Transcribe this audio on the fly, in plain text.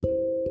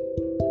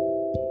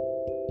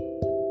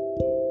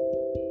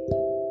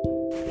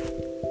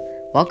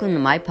Welcome to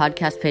my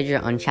podcast page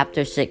on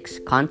Chapter 6,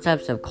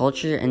 Concepts of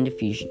Culture and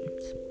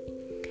Diffusions.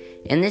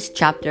 In this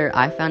chapter,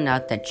 I found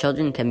out that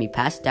children can be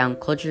passed down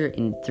culture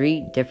in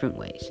 3 different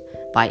ways: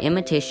 by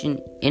imitation,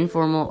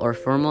 informal, or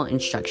formal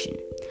instruction.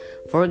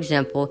 For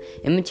example,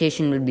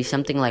 imitation would be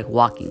something like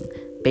walking.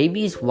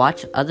 Babies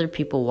watch other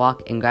people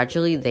walk and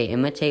gradually they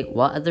imitate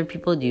what other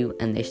people do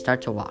and they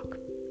start to walk.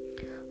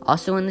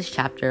 Also in this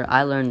chapter,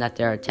 I learned that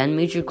there are 10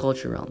 major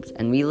culture realms,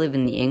 and we live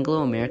in the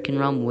Anglo-American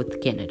realm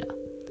with Canada.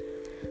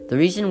 The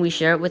reason we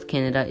share it with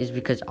Canada is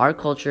because our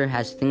culture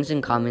has things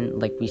in common,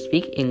 like we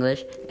speak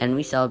English and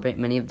we celebrate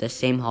many of the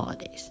same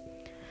holidays.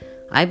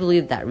 I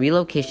believe that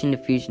relocation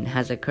diffusion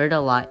has occurred a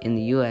lot in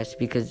the US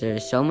because there are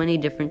so many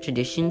different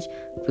traditions,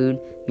 food,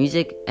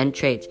 music, and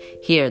traits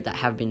here that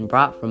have been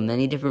brought from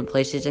many different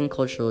places and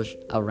cultures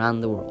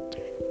around the world.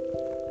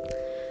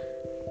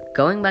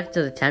 Going back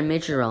to the 10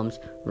 major realms,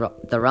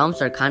 the realms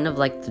are kind of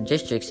like the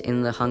districts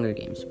in the Hunger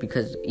Games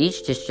because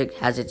each district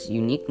has its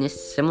uniqueness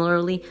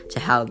similarly to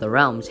how the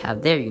realms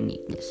have their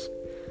uniqueness.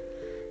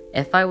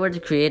 If I were to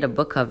create a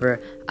book cover,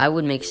 I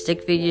would make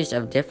stick figures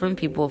of different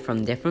people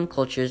from different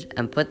cultures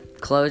and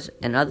put clothes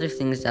and other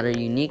things that are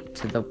unique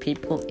to the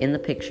people in the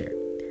picture.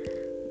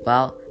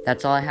 Well,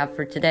 that's all I have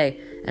for today,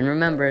 and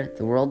remember,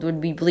 the world would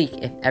be bleak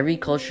if every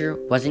culture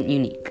wasn't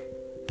unique.